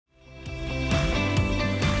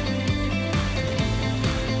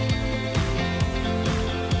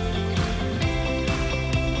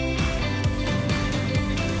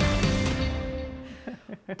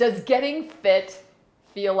Does getting fit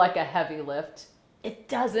feel like a heavy lift? It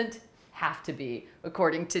doesn't have to be,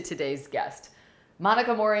 according to today's guest.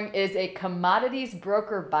 Monica Moehring is a commodities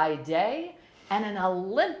broker by day and an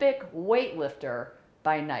Olympic weightlifter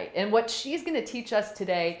by night. And what she's going to teach us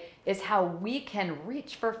today is how we can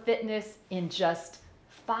reach for fitness in just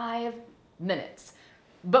 5 minutes.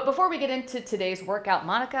 But before we get into today's workout,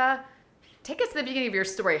 Monica, take us to the beginning of your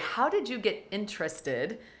story. How did you get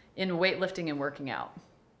interested in weightlifting and working out?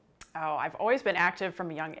 Oh, I've always been active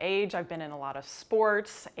from a young age. I've been in a lot of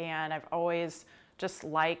sports, and I've always just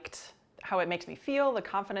liked how it makes me feel, the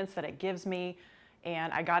confidence that it gives me.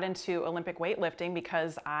 And I got into Olympic weightlifting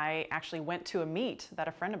because I actually went to a meet that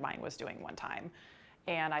a friend of mine was doing one time.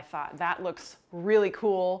 And I thought, that looks really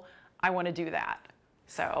cool. I want to do that.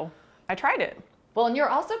 So I tried it. Well, and you're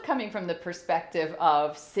also coming from the perspective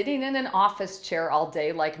of sitting in an office chair all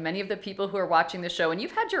day, like many of the people who are watching the show, and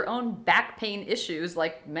you've had your own back pain issues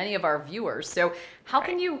like many of our viewers. So how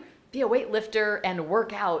can you be a weightlifter and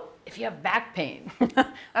work out if you have back pain?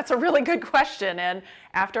 That's a really good question. And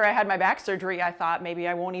after I had my back surgery, I thought maybe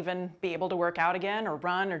I won't even be able to work out again or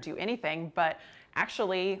run or do anything. But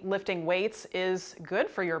actually, lifting weights is good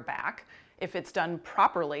for your back if it's done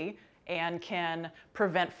properly, and can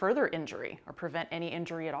prevent further injury or prevent any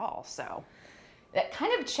injury at all. So that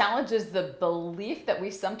kind of challenges the belief that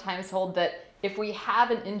we sometimes hold that if we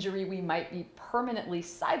have an injury, we might be permanently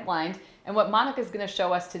sidelined. And what Monica is going to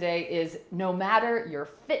show us today is no matter your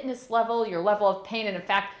fitness level, your level of pain, and in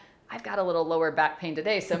fact, I've got a little lower back pain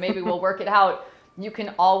today, so maybe we'll work it out. You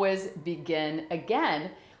can always begin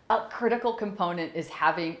again. A critical component is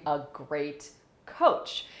having a great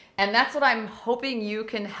coach. And that's what I'm hoping you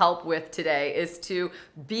can help with today, is to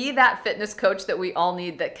be that fitness coach that we all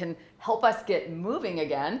need, that can help us get moving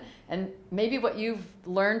again. And maybe what you've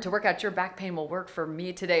learned to work out your back pain will work for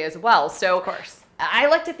me today as well. So of course, I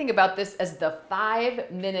like to think about this as the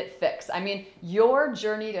 5-minute fix. I mean, your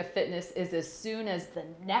journey to fitness is as soon as the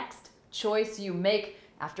next choice you make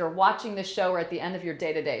after watching the show or at the end of your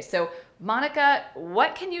day-to-day. So Monica,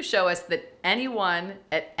 what can you show us that anyone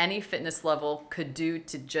at any fitness level could do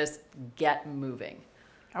to just get moving?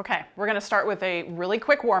 Okay, we're gonna start with a really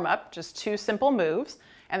quick warm-up, just 2 simple moves.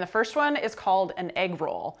 And the first one is called an egg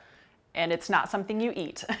roll. And it's not something you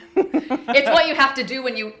eat. It's what you have to do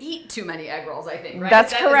when you eat too many egg rolls, I think, right?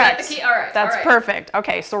 That's correct. Is that the key? All right. That's all right. perfect.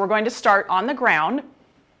 Okay, so we're going to start on the ground.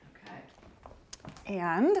 Okay.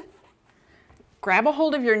 And grab a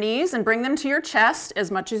hold of your knees and bring them to your chest as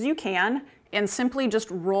much as you can, and simply just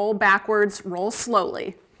roll backwards, roll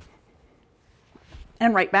slowly.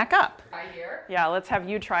 And right back up. Right here? Yeah, let's have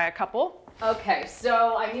you try a couple. Okay,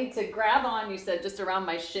 so I need to grab on, you said, just around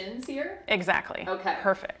my shins here? Exactly. Okay.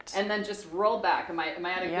 Perfect. And then just roll back. Am I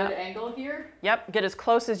at a good angle here? Yep, get as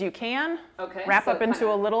close as you can. Okay. Wrap up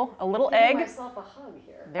into a little egg. Give myself a hug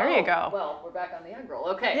here. There you go. Well, we're back on the egg roll.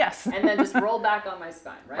 Okay. Yes. And then just roll back on my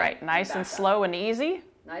spine, right? Right, nice and slow and easy.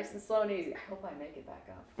 Nice and slow and easy. I hope I make it back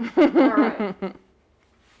up. All right.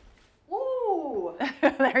 Ooh.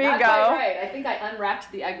 There you Not go. quite right. I think I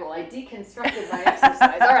unwrapped the egg roll. I deconstructed my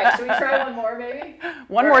exercise. All right, should we try one more maybe?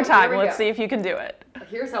 One more time. Let's see if you can do it.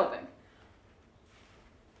 Here's hoping.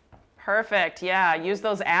 Perfect. Yeah, use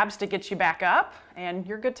those abs to get you back up, and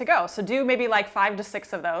you're good to go. So do maybe like 5 to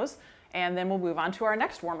 6 of those, and then we'll move on to our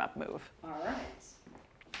next warm-up move. All right.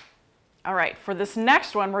 All right, for this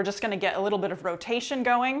next one, we're just going to get a little bit of rotation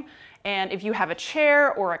going. And if you have a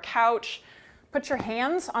chair or a couch, put your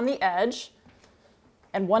hands on the edge,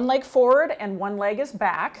 and one leg forward and one leg is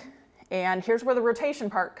back. And here's where the rotation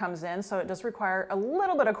part comes in, so it does require a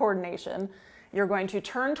little bit of coordination. You're going to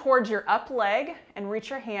turn towards your up leg and reach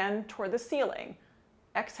your hand toward the ceiling.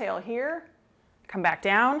 Exhale here, come back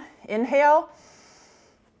down, inhale,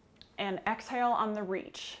 and exhale on the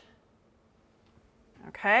reach.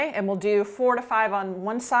 Okay, and we'll do 4 to 5 on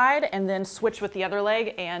one side and then switch with the other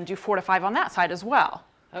leg and do 4 to 5 on that side as well.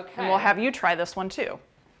 Okay. And we'll have you try this one too.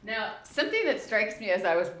 Now, something that strikes me as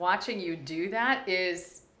I was watching you do that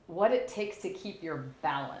is what it takes to keep your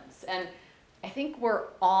balance. And I think we're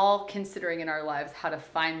all considering in our lives how to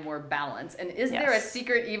find more balance. And is there a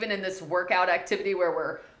secret even in this workout activity where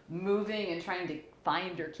we're moving and trying to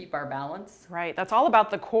find or keep our balance? Right, that's all about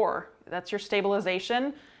the core. That's your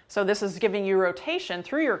stabilization. So this is giving you rotation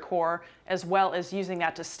through your core as well as using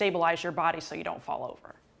that to stabilize your body so you don't fall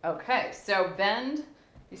over. Okay, so bend,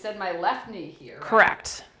 you said my left knee here, right?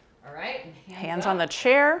 Correct. All right, hands on the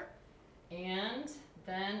chair. And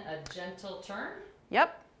then a gentle turn.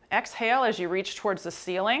 Yep. Exhale as you reach towards the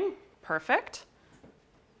ceiling. Perfect.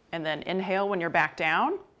 And then inhale when you're back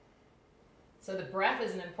down. So the breath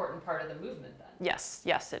is an important part of the movement then? Yes,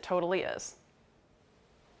 yes, it totally is.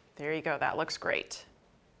 There you go. That looks great.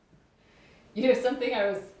 You know, something I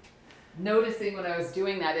was noticing when I was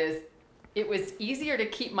doing that is it was easier to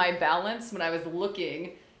keep my balance when I was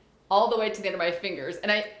looking all the way to the end of my fingers.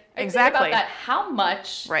 And I think about that, how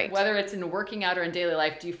much, whether it's in working out or in daily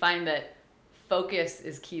life, do you find that focus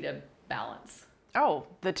is key to balance? Oh,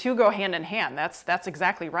 the two go hand in hand. That's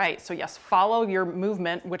exactly right. So yes, follow your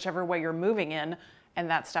movement, whichever way you're moving in, and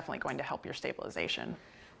that's definitely going to help your stabilization.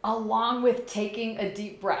 Along with taking a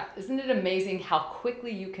deep breath. Isn't it amazing how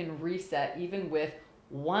quickly you can reset even with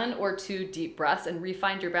 1 or 2 deep breaths and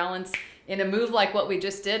re-find your balance in a move like what we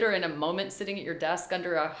just did, or in a moment sitting at your desk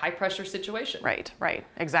under a high pressure situation? Right,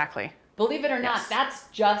 exactly. Believe it or not, that's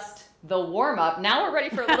just the warm up. Now we're ready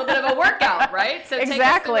for a little bit of a workout, right? So take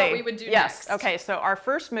us through what we would do next. Okay, so our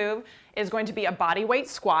first move is going to be a body weight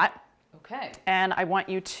squat. Okay. And I want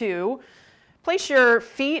you to place your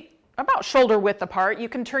feet about shoulder width apart. You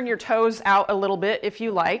can turn your toes out a little bit if you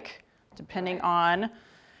like, depending on.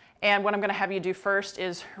 And what I'm going to have you do first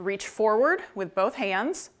is reach forward with both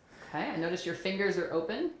hands. Okay, I notice your fingers are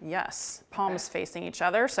open. Yes, palms facing each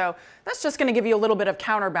other. So that's just going to give you a little bit of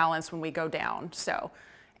counterbalance when we go down. So,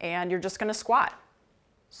 and you're just going to squat.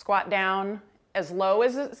 Squat down as low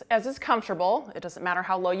as is comfortable. It doesn't matter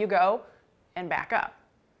how low you go, and back up.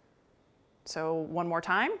 So one more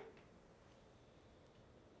time.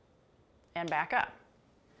 And back up.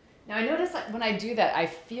 Now I notice that when I do that, I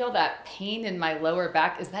feel that pain in my lower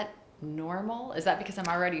back. Is that normal? Is that because I'm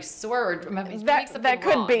already sore, or am I doing something that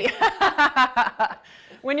could wrong? Be.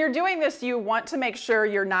 When you're doing this, you want to make sure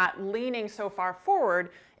you're not leaning so far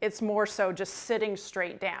forward. It's more so just sitting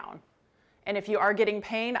straight down. And if you are getting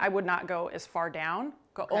pain, I would not go as far down.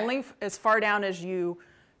 Go only as far down as you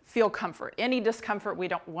feel comfort. Any discomfort, we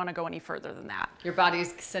don't want to go any further than that. Your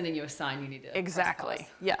body's sending you a sign you need to Exactly. press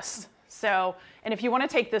pause. Yes. So, and if you want to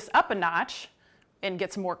take this up a notch and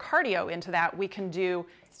get some more cardio into that, we can do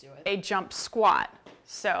a jump squat.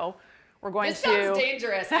 So we're going This sounds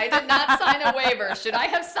dangerous. I did not sign a waiver. Should I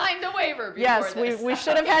have signed a waiver before this? Yes, we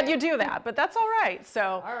should have had you do that, but that's all right.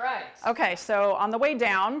 So, all right. Okay, so on the way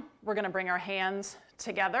down, we're going to bring our hands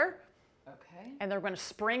together. Okay. And they're going to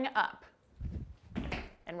spring up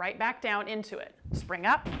and right back down into it. Spring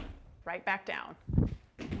up, right back down.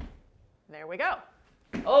 There we go.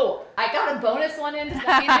 Oh, I got a bonus one in. Does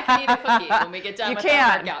that mean I can eat a cookie when we get done with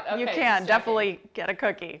our workout? Okay, you can definitely get a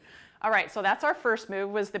cookie. All right, so that's our first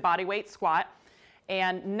move, was the body weight squat.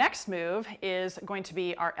 And next move is going to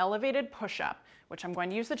be our elevated push-up, which I'm going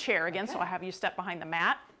to use the chair again, so I'll have you step behind the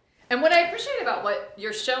mat. And what I appreciate about what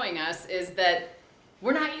you're showing us is that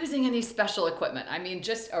we're not using any special equipment. I mean,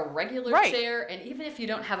 just a regular chair, and even if you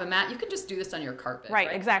don't have a mat, you can just do this on your carpet.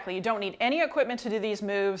 Right, exactly. You don't need any equipment to do these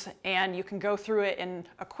moves, and you can go through it in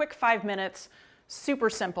a quick 5 minutes. Super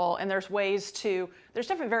simple, and there's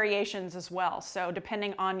different variations as well. So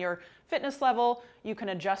depending on your fitness level, you can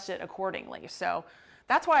adjust it accordingly. So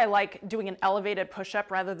that's why I like doing an elevated push-up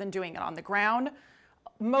rather than doing it on the ground.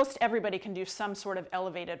 Most everybody can do some sort of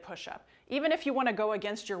elevated push-up. Even if you want to go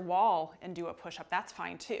against your wall and do a push-up, that's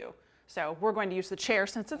fine too. So we're going to use the chair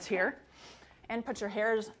since it's here, and put your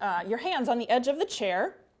hands on the edge of the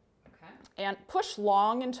chair, and push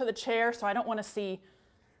long into the chair, so I don't want to see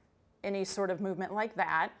any sort of movement like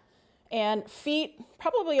that. And feet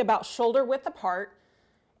probably about shoulder width apart,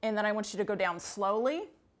 and then I want you to go down slowly.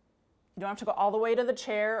 You don't have to go all the way to the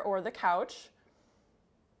chair or the couch.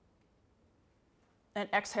 And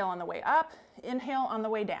exhale on the way up, inhale on the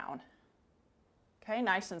way down. Okay,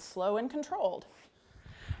 nice and slow and controlled.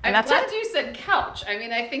 And I'm glad you said couch. I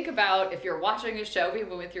mean, I think about if you're watching a show,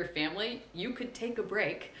 even with your family, you could take a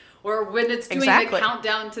break. Or when it's doing the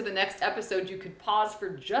countdown to the next episode, you could pause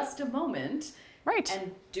for just a moment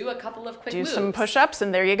and do a couple of quick moves. Do some push-ups,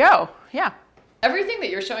 and there you go. Yeah. Everything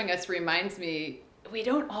that you're showing us reminds me, we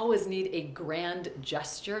don't always need a grand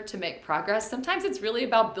gesture to make progress. Sometimes it's really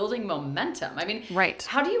about building momentum. I mean,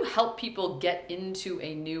 how do you help people get into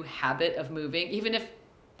a new habit of moving, even if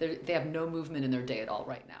they have no movement in their day at all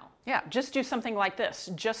right now? Yeah, just do something like this.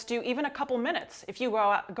 Just do even a couple minutes. If you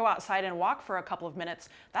go outside and walk for a couple of minutes,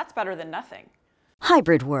 that's better than nothing.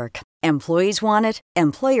 Hybrid work. Employees want it,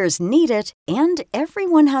 employers need it, and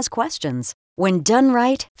everyone has questions. When done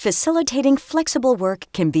right, facilitating flexible work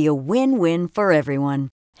can be a win-win for everyone.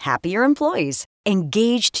 Happier employees,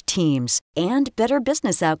 engaged teams, and better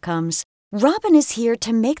business outcomes. Robin is here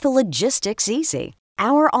to make the logistics easy.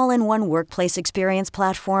 Our all-in-one workplace experience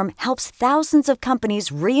platform helps thousands of companies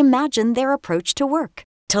reimagine their approach to work.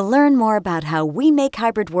 To learn more about how we make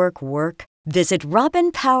hybrid work work, visit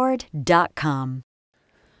robinpowered.com.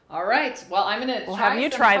 All right. Well, I'm going to We'll try have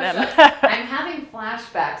you some try them. push-ups. I'm having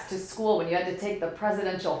flashbacks to school when you had to take the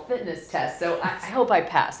presidential fitness test. So I hope I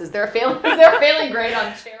pass. Is there a failing grade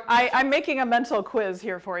on chair? I'm making a mental quiz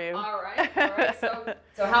here for you. All right. All right.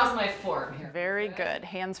 So how's my form here? Very good.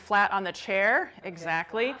 Hands flat on the chair.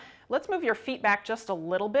 Exactly. Let's move your feet back just a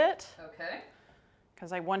little bit. Okay.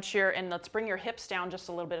 Because I want and let's bring your hips down just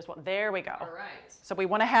a little bit as well. There we go. All right. So we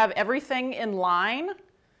want to have everything in line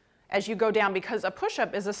as you go down, because a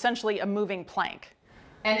push-up is essentially a moving plank.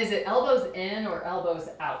 And is it elbows in or elbows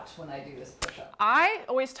out when I do this push-up? I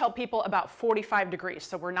always tell people about 45 degrees.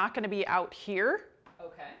 So we're not going to be out here.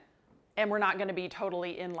 Okay. And we're not going to be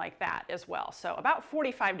totally in like that as well. So about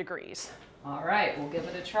 45 degrees. All right, we'll give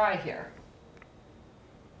it a try here.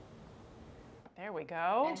 There we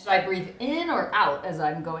go. And should I breathe in or out as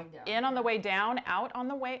I'm going down? In on the way down, out on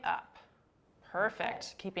the way up. Perfect.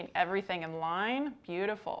 Okay. Keeping everything in line.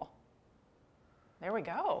 Beautiful. There we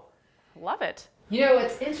go. Love it. You know,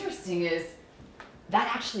 what's interesting is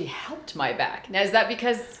that actually helped my back. Now, is that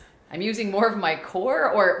because I'm using more of my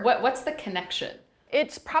core, or what's the connection?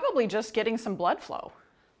 It's probably just getting some blood flow.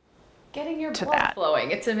 Getting your blood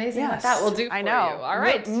flowing. It's amazing what that will do for I know. you. All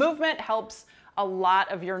right. Movement helps a lot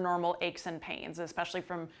of your normal aches and pains, especially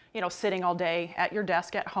from, sitting all day at your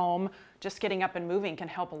desk at home. Just getting up and moving can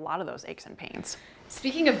help a lot of those aches and pains.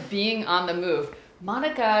 Speaking of being on the move,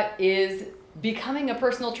 Monica is becoming a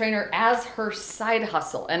personal trainer as her side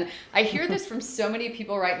hustle. And I hear this from so many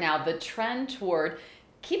people right now, the trend toward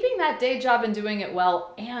keeping that day job and doing it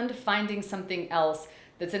well and finding something else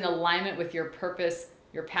that's in alignment with your purpose,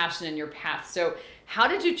 your passion, and your path. So how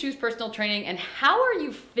did you choose personal training, and how are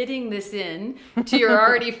you fitting this in to your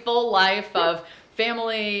already full life of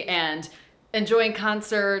family and enjoying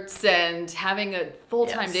concerts and having a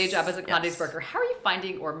full-time day job as a commodities broker? How are you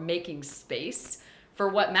finding or making space for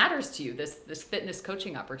what matters to you, this fitness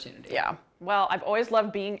coaching opportunity? Yeah, well, I've always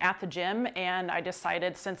loved being at the gym, and I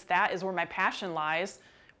decided since that is where my passion lies,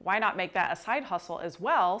 why not make that a side hustle as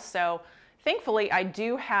well? So thankfully, I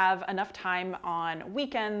do have enough time on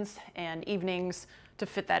weekends and evenings to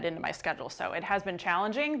fit that into my schedule. So it has been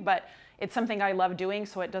challenging, but it's something I love doing,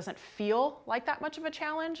 so it doesn't feel like that much of a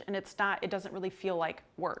challenge, and it doesn't really feel like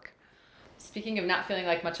work. Speaking of not feeling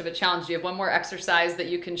like much of a challenge, do you have one more exercise that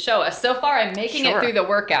you can show us? So far, I'm making it through the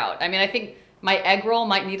workout. I mean, I think my egg roll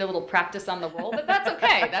might need a little practice on the roll, but that's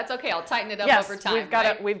okay. That's okay. I'll tighten it up over time.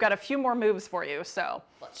 We've got a few more moves for you, so.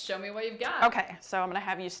 Let's show me what you've got. Okay, so I'm gonna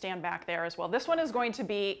have you stand back there as well. This one is going to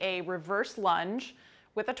be a reverse lunge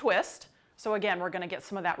with a twist. So again, we're gonna get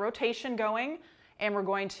some of that rotation going, and we're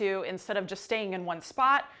going to, instead of just staying in one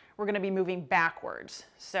spot, we're gonna be moving backwards.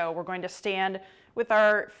 So we're going to stand with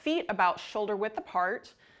our feet about shoulder width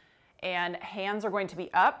apart, and hands are going to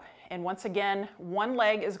be up. And once again, one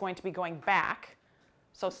leg is going to be going back.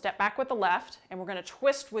 So step back with the left, and we're gonna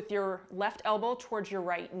twist with your left elbow towards your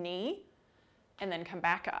right knee, and then come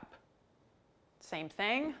back up. Same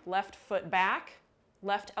thing, left foot back,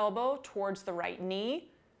 left elbow towards the right knee,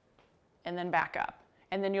 and then back up.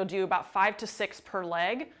 And then you'll do about 5 to 6 per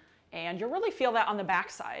leg, and you'll really feel that on the back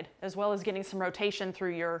side, as well as getting some rotation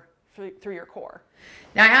through your core.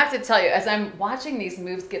 Now I have to tell you, as I'm watching these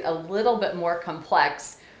moves get a little bit more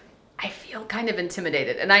complex, I feel kind of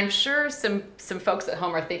intimidated. And I'm sure some folks at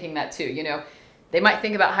home are thinking that too. You know, they might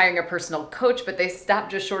think about hiring a personal coach, but they stop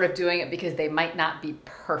just short of doing it because they might not be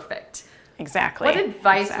perfect. Exactly. What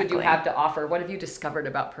advice would you have to offer? What have you discovered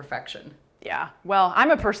about perfection? Yeah, well, I'm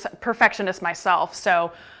a perfectionist myself,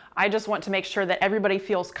 so I just want to make sure that everybody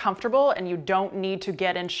feels comfortable, and you don't need to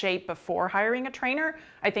get in shape before hiring a trainer.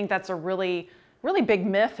 I think that's a really, really big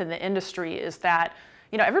myth in the industry, is that,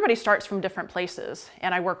 you know, everybody starts from different places,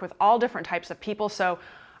 and I work with all different types of people. So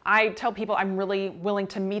I tell people I'm really willing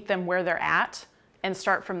to meet them where they're at and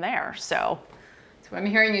start from there. So what I'm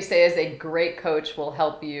hearing you say is a great coach will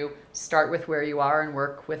help you start with where you are and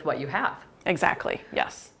work with what you have. Exactly,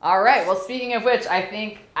 yes. All right, well, speaking of which, I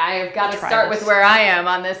think I've got to start with where I am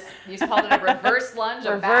on this. You called it a reverse lunge?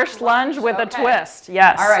 Reverse lunge with a twist,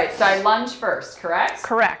 yes. All right, so I lunge first, correct?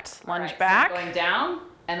 Correct. Lunge back. So going down,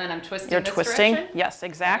 and then I'm twisting You're this twisting, direction? yes,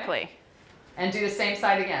 exactly. Okay. And do the same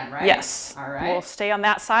side again, right? Yes. All right. We'll stay on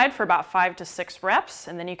that side for about 5 to 6 reps,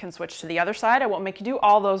 and then you can switch to the other side. I won't make you do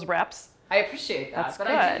all those reps. I appreciate that, but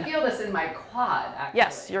I do feel this in my quad, actually.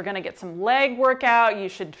 Yes, you're gonna get some leg workout. You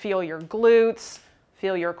should feel your glutes,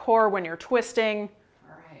 feel your core when you're twisting.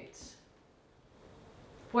 All right.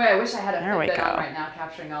 Boy, I wish I had a Fitbit on right now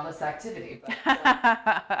capturing all this activity, but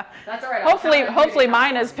that's all right. Hopefully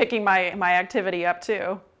mine is picking my activity up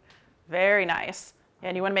too. Very nice.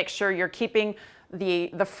 And you wanna make sure you're keeping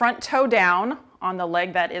the front toe down on the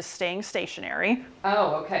leg that is staying stationary.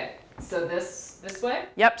 Oh, okay. So this way?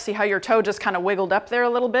 Yep, see how your toe just kind of wiggled up there a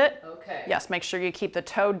little bit? Okay. Yes, make sure you keep the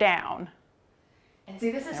toe down. And see,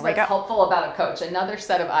 this is what's helpful about a coach. Another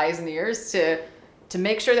set of eyes and ears to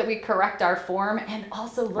make sure that we correct our form and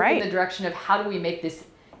also look in the direction of how do we make this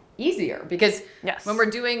easier? Because when we're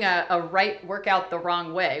doing a right workout the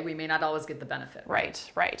wrong way, we may not always get the benefit.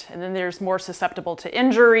 Right. And then there's more susceptible to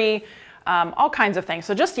injury, all kinds of things.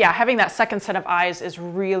 So just, having that second set of eyes is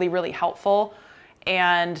really, really helpful.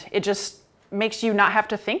 And it just makes you not have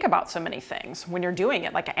to think about so many things when you're doing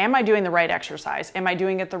it. Like, am I doing the right exercise? Am I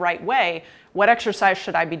doing it the right way? What exercise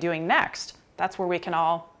should I be doing next? That's where we can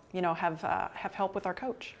all, have help with our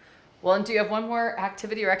coach. Well, and do you have one more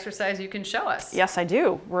activity or exercise you can show us? Yes, I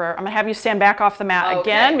do. I'm going to have you stand back off the mat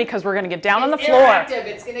again because we're going to get down on the floor. Interactive.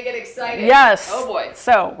 It's going to get exciting. Yes. Oh, boy.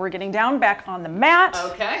 So we're getting down back on the mat.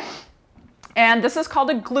 Okay. And this is called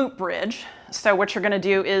a glute bridge. So what you're going to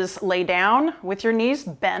do is lay down with your knees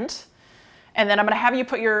bent. And then I'm going to have you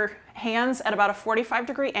put your hands at about a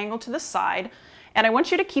 45-degree angle to the side. And I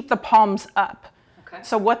want you to keep the palms up. Okay.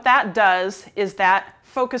 So what that does is that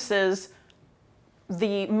focuses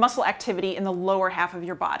the muscle activity in the lower half of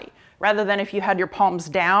your body. Rather than if you had your palms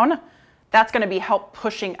down, that's going to be help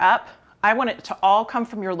pushing up. I want it to all come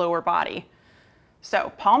from your lower body.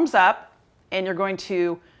 So palms up, and you're going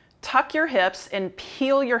to tuck your hips and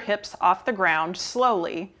peel your hips off the ground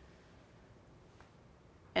slowly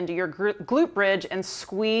into your glute bridge and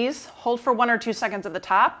squeeze, hold for 1 or 2 seconds at the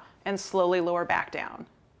top and slowly lower back down.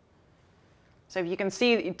 So if you can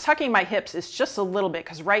see, tucking my hips is just a little bit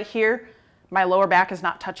because right here, my lower back is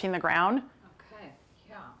not touching the ground. Okay,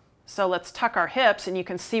 yeah. So let's tuck our hips and you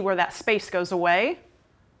can see where that space goes away.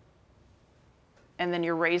 And then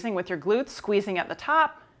you're raising with your glutes, squeezing at the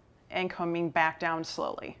top and coming back down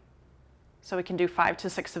slowly. So we can do 5 to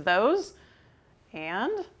 6 of those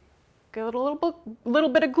and get a little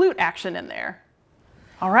bit of glute action in there.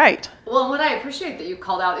 All right. Well, what I appreciate that you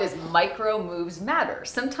called out is micro moves matter.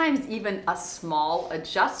 Sometimes even a small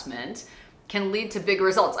adjustment can lead to big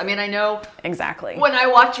results. I mean, I know exactly when I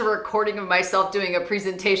watch a recording of myself doing a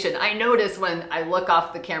presentation, I notice when I look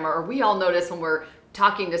off the camera, or we all notice when we're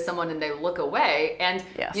talking to someone and they look away. And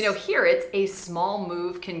here it's a small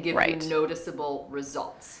move can give you noticeable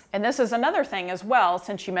results. And this is another thing as well,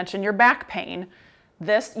 since you mentioned your back pain.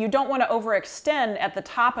 This, you don't want to overextend at the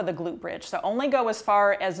top of the glute bridge. So only go as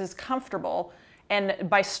far as is comfortable. And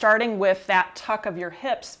by starting with that tuck of your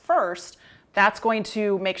hips first, that's going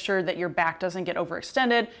to make sure that your back doesn't get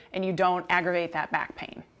overextended and you don't aggravate that back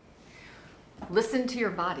pain. Listen to your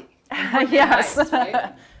body. Yes. Advice,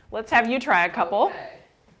 right? Let's have you try a couple. Okay.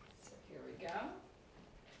 So here we go.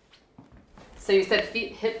 So you said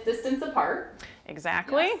feet hip distance apart.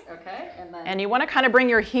 Exactly. Yes. Okay. And you want to kind of bring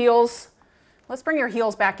your heels, let's bring your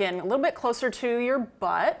heels back in a little bit closer to your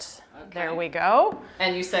butt. Okay. There we go.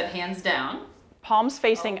 And you said hands down. Palms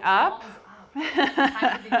facing up. Palms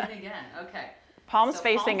Time to begin again. Okay. Palms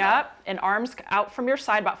facing up and arms out from your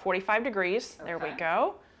side about 45 degrees. There we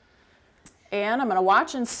go. And I'm going to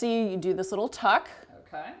watch and see you do this little tuck.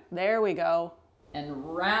 Okay. There we go.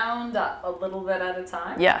 And round up a little bit at a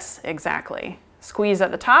time. Yes, exactly. Squeeze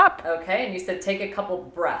at the top. Okay, and you said take a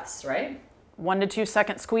couple breaths, right? 1 to 2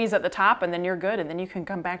 second squeeze at the top and then you're good and then you can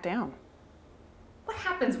come back down. What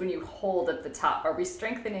happens when you hold at the top? Are we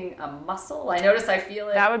strengthening a muscle? I notice I feel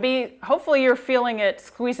it. That would be, hopefully you're feeling it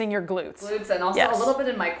squeezing your glutes. Glutes and also a little bit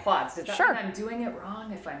in my quads. Does that mean I'm doing it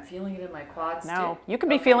wrong if I'm feeling it in my quads No, too? you could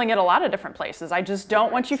be feeling it a lot of different places. I just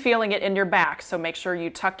don't want you feeling it in your back. So make sure you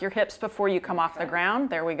tuck your hips before you come off the ground.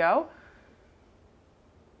 There we go.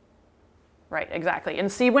 Right, exactly. And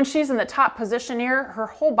see, when she's in the top position here, her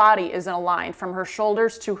whole body is in a line from her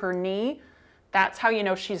shoulders to her knee. That's how you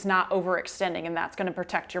know she's not overextending, and that's going to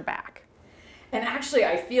protect your back. And actually,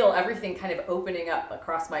 I feel everything kind of opening up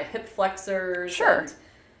across my hip flexors. Sure.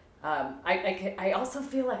 And I also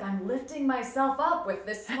feel like I'm lifting myself up with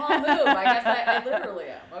this small move. I guess I literally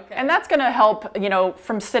am. Okay. And that's going to help,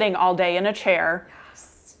 from sitting all day in a chair.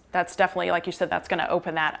 Yes. That's definitely, like you said, that's going to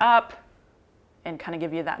open that up and kind of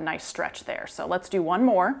give you that nice stretch there. So let's do one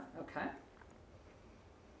more. Okay.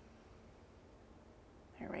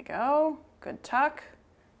 Here we go. Good tuck.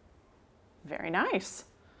 Very nice.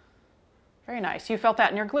 Very nice. You felt that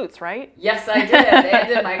in your glutes, right? Yes, I did.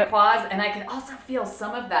 And in my quads. And I can also feel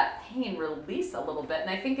some of that pain release a little bit. And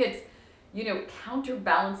I think it's,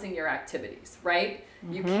 counterbalancing your activities, right?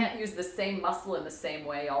 Mm-hmm. You can't use the same muscle in the same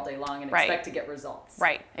way all day long and expect to get results.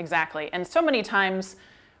 Right, exactly. And so many times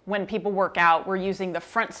when people work out, we're using the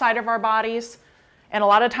front side of our bodies. And a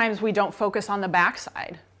lot of times we don't focus on the back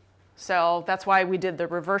side. So that's why we did the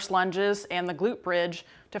reverse lunges and the glute bridge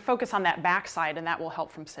to focus on that backside, and that will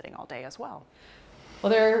help from sitting all day as well.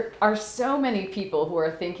 Well, there are so many people who are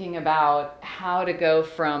thinking about how to go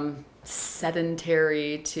from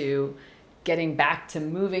sedentary to getting back to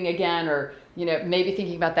moving again, or maybe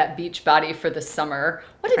thinking about that beach body for the summer.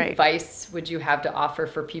 What advice would you have to offer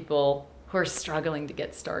for people who are struggling to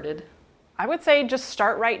get started? I would say just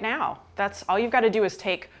start right now. That's all you've got to do is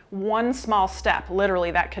take one small step. Literally,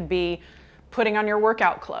 that could be putting on your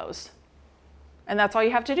workout clothes. And that's all you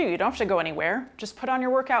have to do. You don't have to go anywhere. Just put on your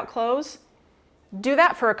workout clothes. Do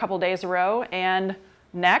that for a couple days in a row, and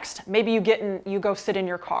next, maybe you go sit in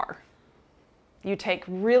your car. You take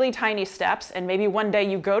really tiny steps, and maybe one day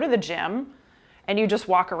you go to the gym and you just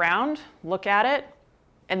walk around, look at it,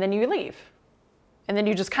 and then you leave. And then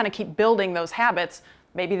you just kind of keep building those habits.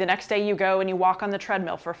 Maybe the next day you go and you walk on the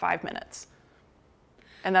treadmill for 5 minutes.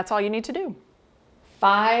 And that's all you need to do.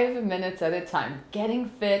 5 minutes at a time. Getting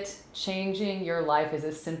fit, changing your life is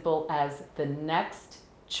as simple as the next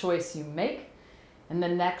choice you make and the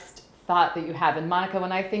next thought that you have. And Monica,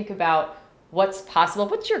 when I think about what's possible,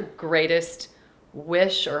 what's your greatest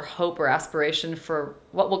wish or hope or aspiration for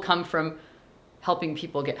what will come from helping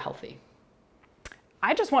people get healthy?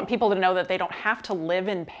 I just want people to know that they don't have to live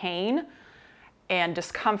in pain and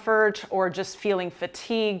discomfort or just feeling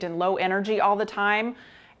fatigued and low energy all the time,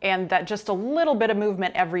 and that just a little bit of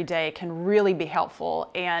movement every day can really be helpful,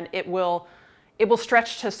 and it will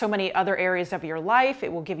stretch to so many other areas of your life.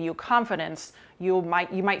 It will give you confidence. You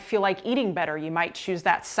might feel like eating better. You might choose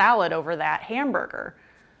that salad over that hamburger.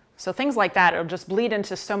 So things like that, it'll just bleed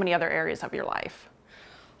into so many other areas of your life.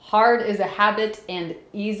 Hard is a habit and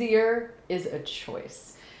easier is a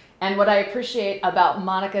choice. And what I appreciate about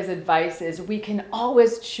Monica's advice is we can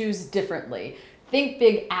always choose differently. Think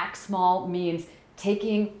big, act small means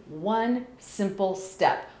taking one simple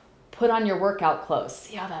step. Put on your workout clothes,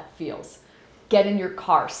 see how that feels. Get in your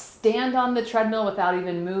car, stand on the treadmill without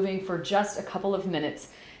even moving for just a couple of minutes.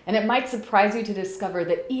 And it might surprise you to discover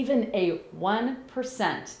that even a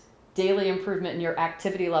 1% daily improvement in your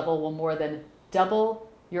activity level will more than double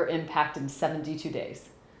your impact in 72 days.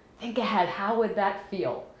 Think ahead, how would that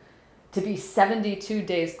feel to be 72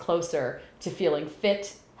 days closer to feeling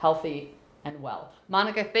fit, healthy, and well?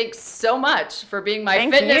 Monica, thanks so much for being my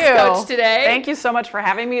fitness coach today. Thank you so much for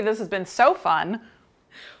having me. This has been so fun.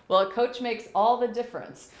 Well, a coach makes all the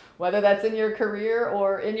difference, whether that's in your career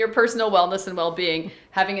or in your personal wellness and well-being.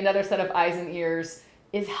 Having another set of eyes and ears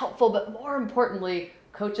is helpful, but more importantly,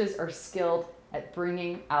 coaches are skilled at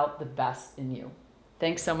bringing out the best in you.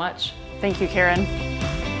 Thanks so much. Thank you, Karen.